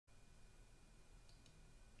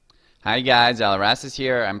Hi guys, Alerassus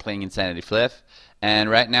here. I'm playing Insanity Flyff, and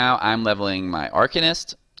right now I'm leveling my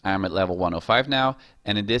Arcanist. I'm at level 105 now,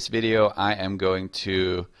 and in this video I am going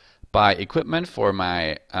to buy equipment for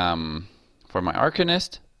my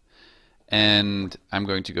Arcanist, and I'm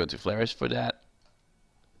going to go to Flyff for that.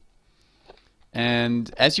 And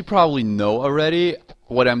as you probably know already,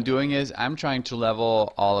 what I'm doing is I'm trying to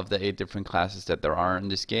level all of the 8 different classes that there are in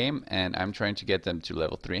this game, and I'm trying to get them to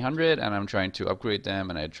level 300, and I'm trying to upgrade them,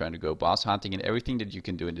 and I'm trying to go boss hunting and everything that you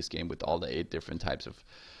can do in this game with all the 8 different types of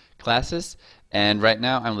classes. And right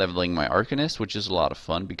now I'm leveling my Arcanist, which is a lot of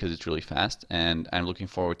fun because it's really fast, and I'm looking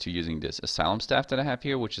forward to using this Asylum staff that I have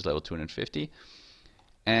here, which is level 250.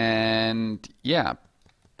 And yeah,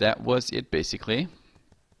 that was it basically.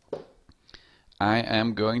 I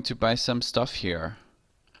am going to buy some stuff here.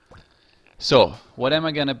 So, what am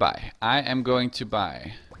I gonna buy? I am going to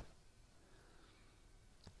buy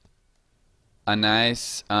a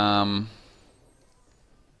nice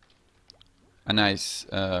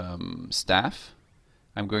staff.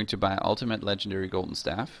 I'm going to buy Ultimate Legendary Golden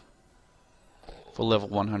Staff for level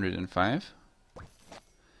 105.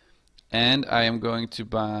 And I am going to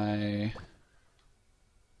buy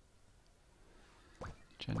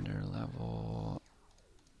gender level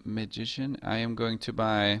magician. I am going to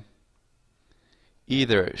buy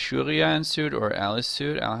either Shurian suit or Alice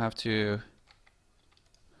suit. I'll have to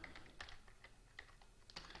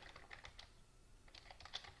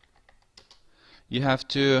you have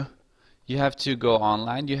to go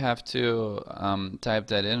online. You have to type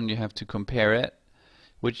that in, and you have to compare it,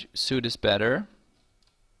 which suit is better,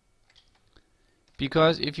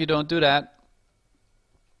 because if you don't do that,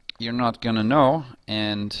 you're not gonna know,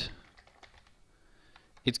 and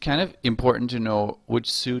it's kind of important to know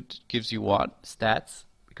which suit gives you what stats,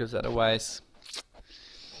 because otherwise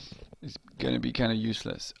it's gonna be kind of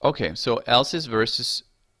useless. Okay, so Elsis versus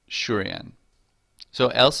Shurian. So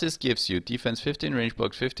Elsis gives you defense 15, range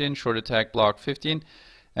block 15, short attack block 15,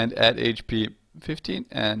 and add HP 15,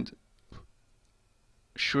 and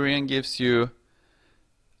Shurian gives you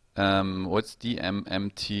what's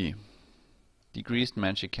DMMT? Decreased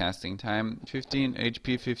magic casting time 15,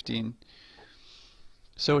 HP 15.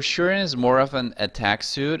 So Shurian is more of an attack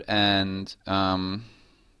suit, and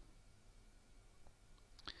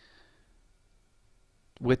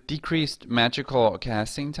with decreased magical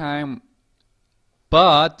casting time,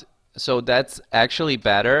 but so that's actually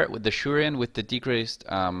better with the Shurian with the decreased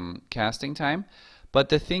casting time. But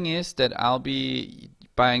the thing is that I'll be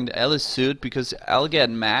buying the Alice suit because I'll get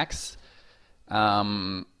max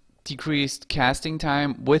decreased casting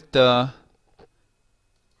time with the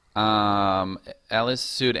Alice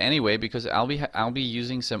suit anyway, because I'll be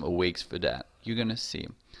using some awakes for that. You're gonna see,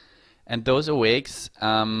 and those awakes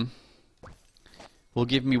will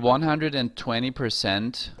give me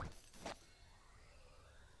 120%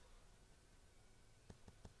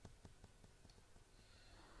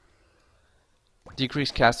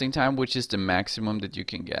 decreased casting time, which is the maximum that you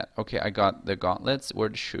can get. Okay, I got the gauntlets. Where are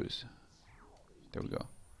the shoes? There we go.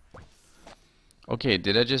 Okay,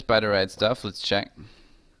 did I just buy the right stuff? Let's check.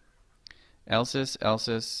 Elsis.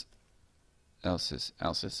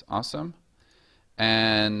 Awesome.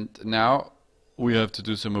 And now we have to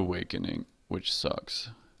do some awakening, which sucks.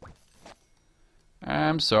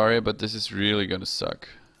 I'm sorry, but this is really gonna suck,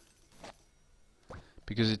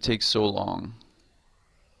 because it takes so long.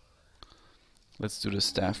 Let's do the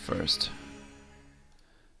staff first.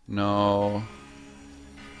 No.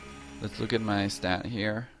 Let's look at my stat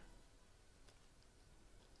here.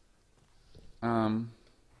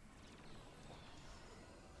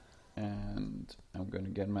 And I'm gonna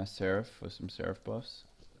get my Seraph for some Seraph buffs.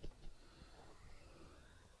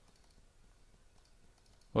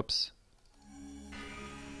 Whoops.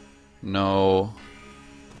 No.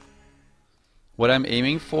 What I'm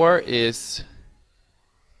aiming for is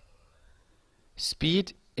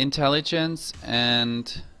speed, intelligence,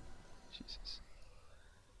 and Jesus.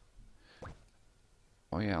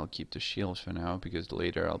 Oh yeah, I'll keep the shield for now because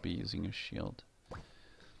later I'll be using a shield.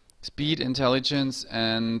 Speed, intelligence,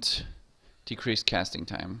 and decreased casting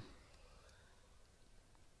time.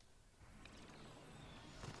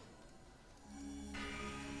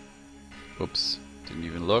 Oops, didn't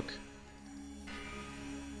even look.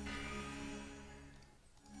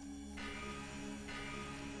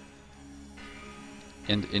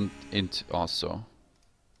 And int also.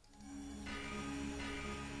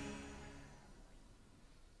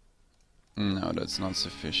 No, that's not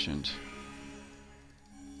sufficient.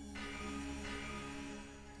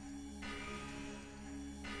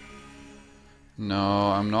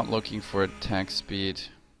 No, I'm not looking for attack speed.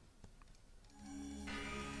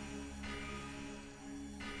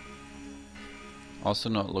 Also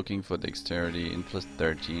not looking for dexterity in plus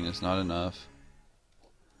 13 is not enough.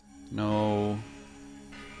 No.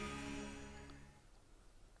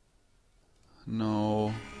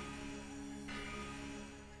 No.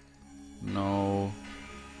 No.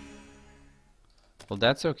 Well,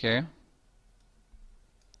 that's okay.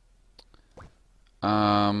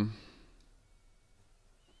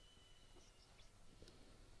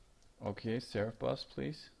 Okay, Seraph buffs,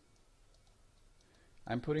 please.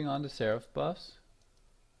 I'm putting on the Seraph buffs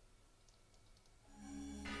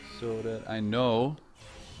so that I know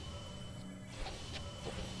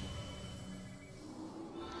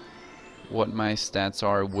what my stats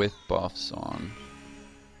are with buffs on.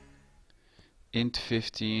 Int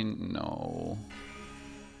 15, no.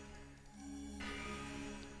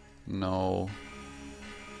 No.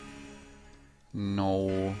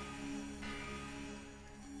 No.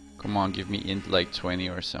 Come on, give me int like 20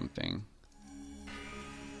 or something.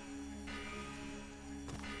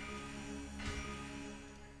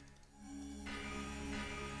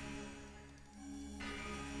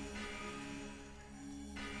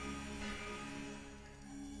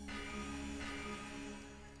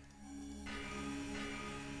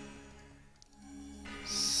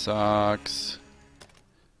 Sucks.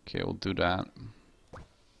 Okay, we'll do that.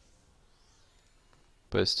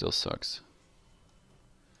 But it still sucks.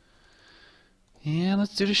 Yeah,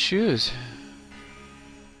 let's do the shoes.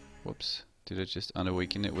 Whoops. Did I just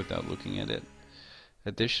unawaken it without looking at it?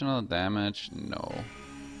 Additional damage? No.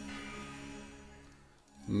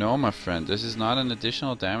 No, my friend. This is not an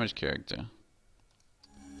additional damage character.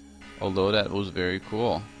 Although that was very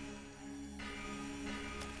cool.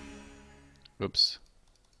 Oops.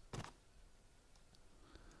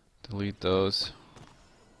 Delete those.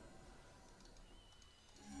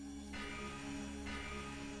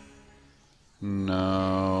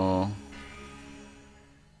 No.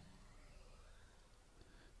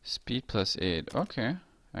 Speed plus 8. Okay,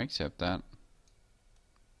 I accept that.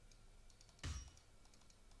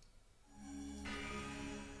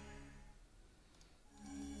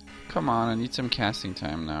 Come on, I need some casting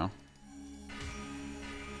time now.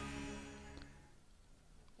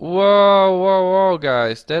 Whoa, whoa, whoa,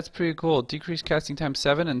 guys. That's pretty cool. Decreased casting time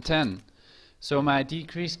 7 and 10. So my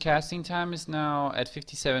decreased casting time is now at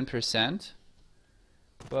 57%.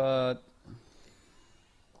 But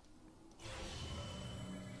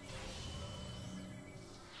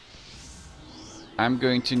I'm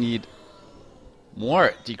going to need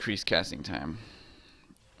more decreased casting time.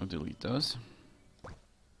 I'll delete those.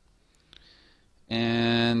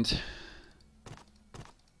 And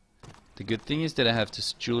the good thing is that I have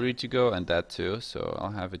this jewelry to go and that too, so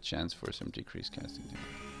I'll have a chance for some decreased casting time.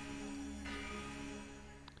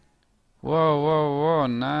 Whoa, whoa, whoa,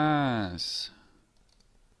 nice.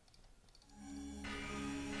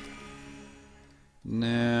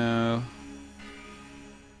 No.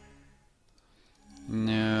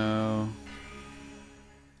 No.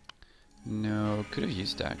 No. Could have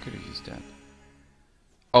used that. Could have used that.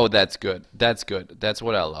 Oh, that's good. That's good. That's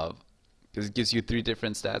what I love. Because it gives you 3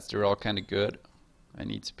 different stats. They're all kind of good. I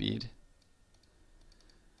need speed.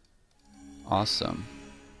 Awesome.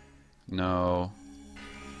 No.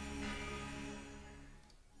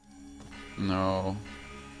 No.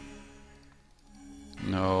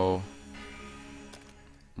 No.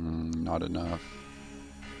 Not enough.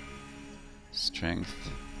 Strength.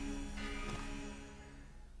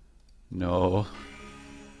 No.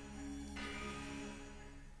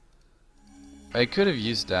 I could have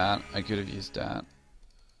used that. I could have used that.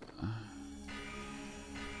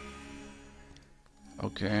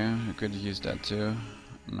 Okay, I could have used that too.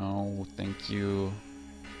 No, thank you.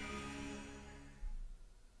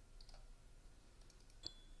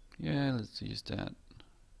 Yeah, let's use that.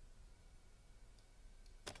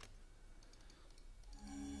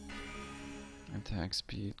 Attack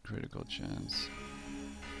speed, critical chance.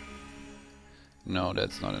 No,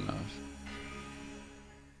 that's not enough.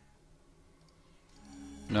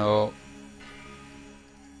 No.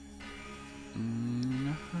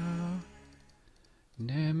 No.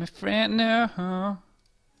 No, my friend, no.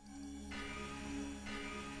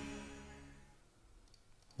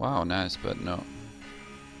 Wow, nice, but no.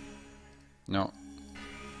 No.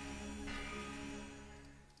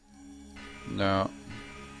 No.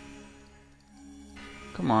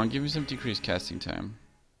 Come on, give me some decreased casting time.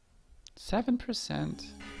 7%?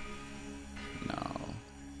 No.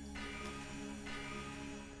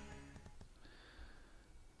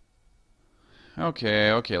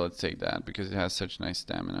 Okay, okay, let's take that because it has such nice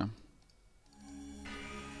stamina.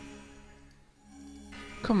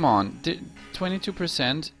 Come on,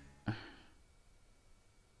 22%?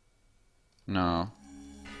 No.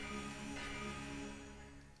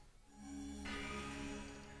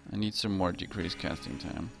 I need some more decreased casting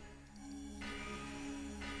time.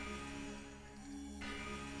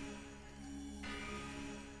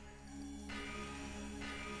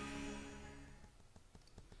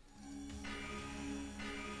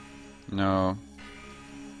 No.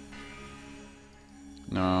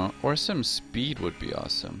 No. Or some speed would be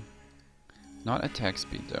awesome. Not attack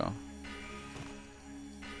speed though.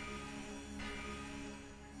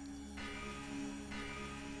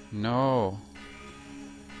 No.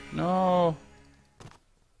 No.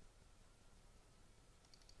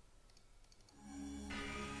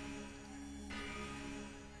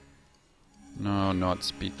 No, not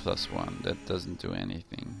speed +1. That doesn't do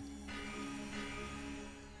anything.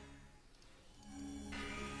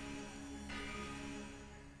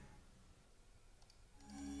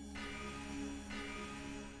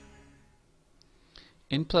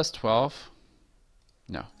 In +12?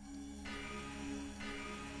 No.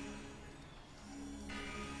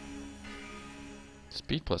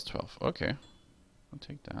 Speed +12. Okay. I'll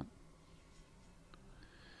take that.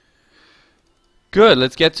 Good,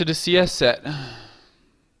 let's get to the CS set.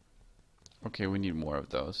 Okay, we need more of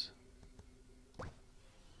those.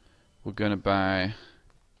 We're gonna buy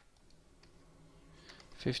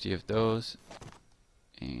 50 of those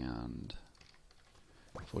and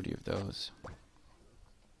 40 of those.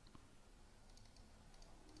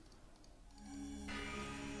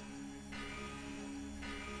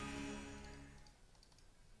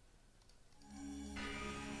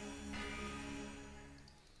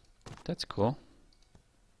 That's cool.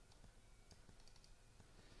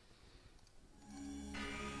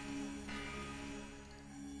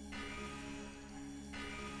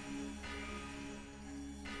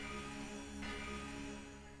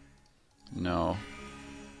 No.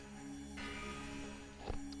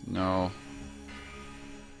 No.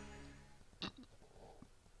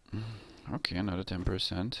 Okay, another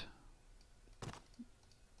 10%.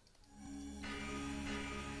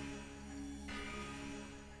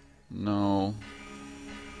 No.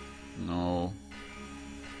 No.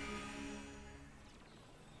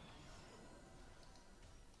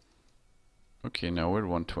 Okay, now we're at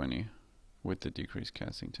 120 with the decreased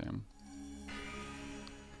casting time.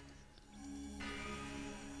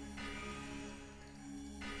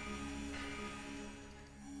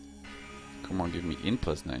 Come on, give me in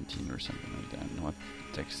 +19 or something like that, not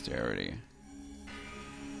dexterity.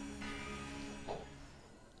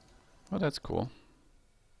 Oh, that's cool.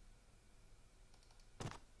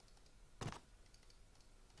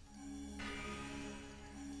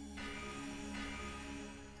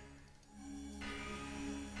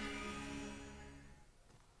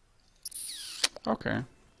 Okay.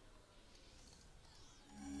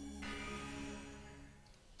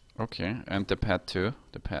 Okay, and the pet too.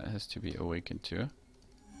 The pet has to be awakened too.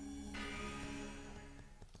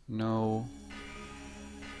 No.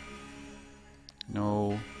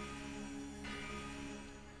 No.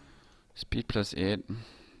 Speed +8.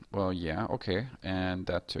 Well, yeah, okay. And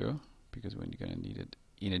that too, because we're gonna need it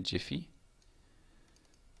in a jiffy.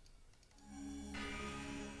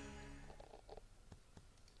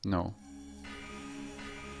 No.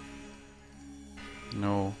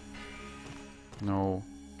 No. No.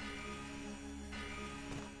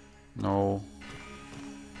 No.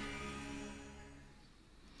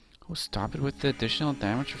 Oh, stop it with the additional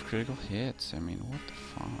damage of critical hits. I mean, what the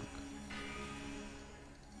fuck?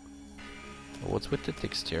 Oh, what's with the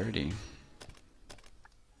dexterity?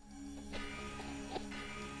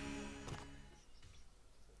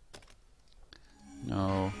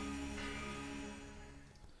 No.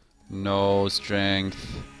 No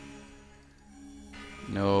strength.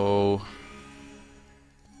 No.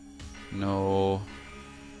 No.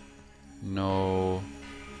 No.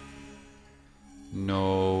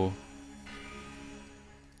 No.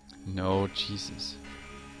 No, Jesus.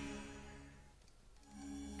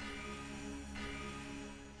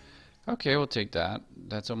 Okay, we'll take that.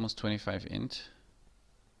 That's almost 25 int.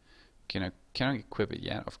 Cannot equip it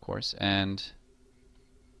yet, of course. And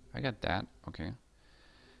I got that. Okay.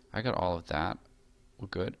 I got all of that. We're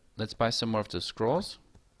good. Let's buy some more of the scrolls.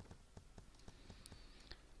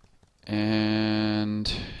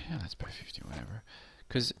 And yeah, let's buy 50, whatever.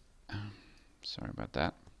 Because, sorry about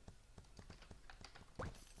that.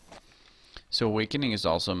 So awakening is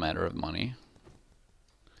also a matter of money.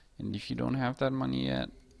 And if you don't have that money yet,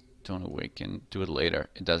 don't awaken. Do it later.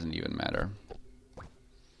 It doesn't even matter.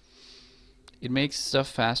 It makes stuff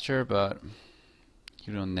faster, but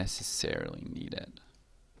you don't necessarily need it.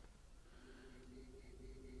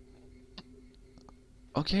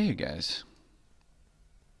 Okay, you guys.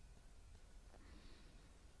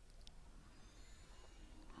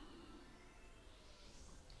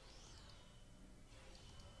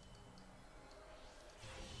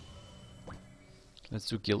 Let's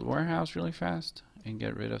do Guild Warehouse really fast and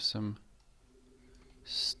get rid of some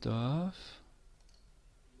stuff.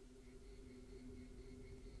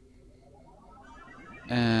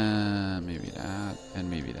 And maybe that, and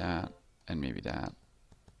maybe that, and maybe that.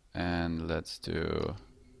 And let's do...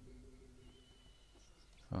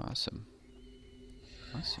 Awesome.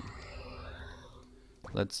 Awesome.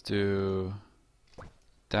 Let's do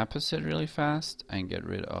deposit really fast and get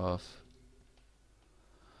rid of...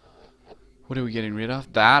 What are we getting rid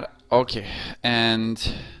of? That. Okay.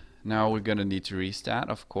 And now we're gonna need to restat,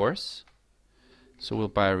 of course. So we'll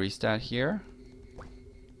buy a restat here.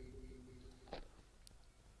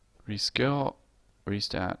 Reskill.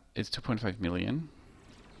 Restat. It's 2.5 million.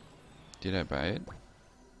 Did I buy it?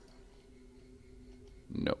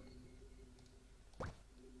 No.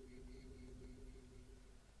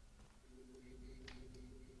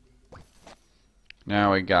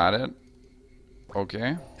 Now I got it.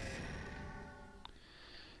 Okay.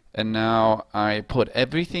 And now I put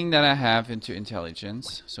everything that I have into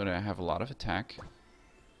intelligence so that I have a lot of attack.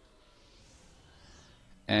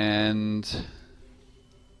 And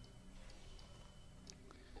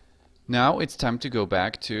now it's time to go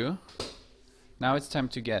back to... Now it's time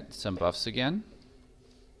to get some buffs again.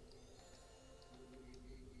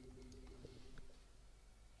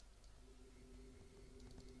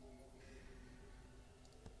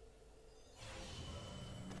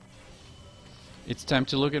 It's time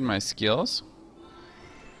to look at my skills.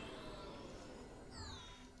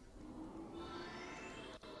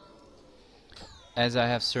 As I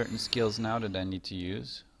have certain skills now that I need to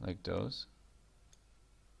use, like those.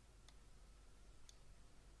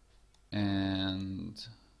 And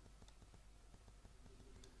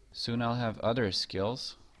soon I'll have other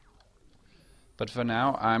skills. But for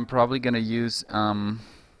now, I'm probably gonna use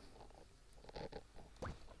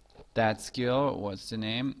that skill, what's the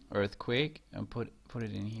name? Earthquake, and put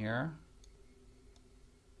it in here.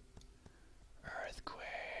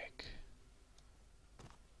 Earthquake.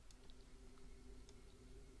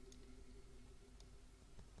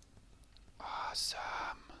 Awesome.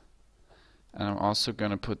 And I'm also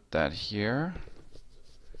gonna put that here.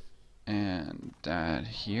 And that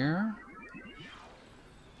here.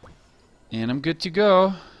 And I'm good to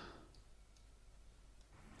go.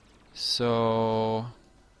 So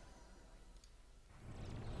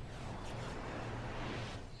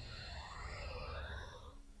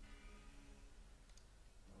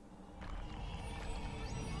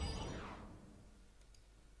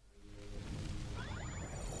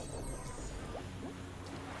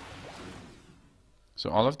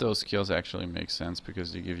all of those skills actually make sense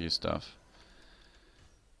because they give you stuff.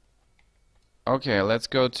 Okay, let's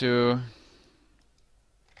go to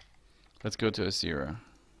Asira.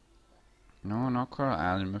 No, not Coral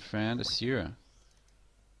Island, my friend. Asira.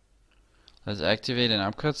 Let's activate an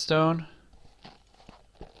upcut stone.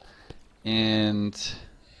 And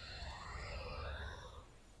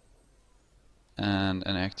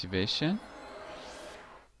an activation.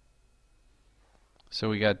 So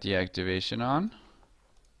we got the activation on.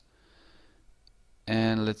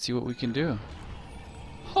 And let's see what we can do.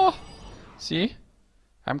 Oh, see?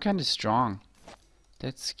 I'm kind of strong.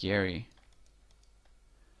 That's scary.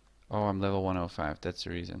 Oh, I'm level 105. That's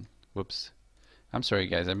the reason. Whoops. I'm sorry,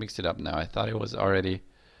 guys. I mixed it up now. I thought it was already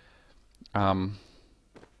a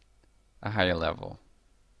higher level.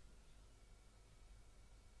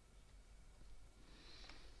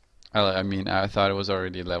 I mean, I thought it was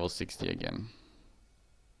already level 60 again.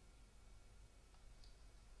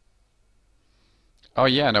 Oh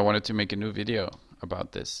yeah, and I wanted to make a new video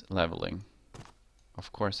about this leveling.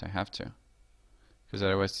 Of course I have to, because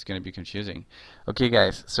otherwise it's going to be confusing. Okay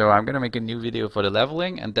guys, so I'm going to make a new video for the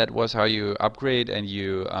leveling, and that was how you upgrade and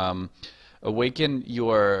you awaken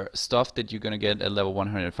your stuff that you're going to get at level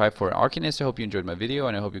 105 for Arcanist. I hope you enjoyed my video,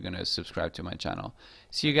 and I hope you're going to subscribe to my channel.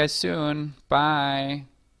 See you guys soon. Bye.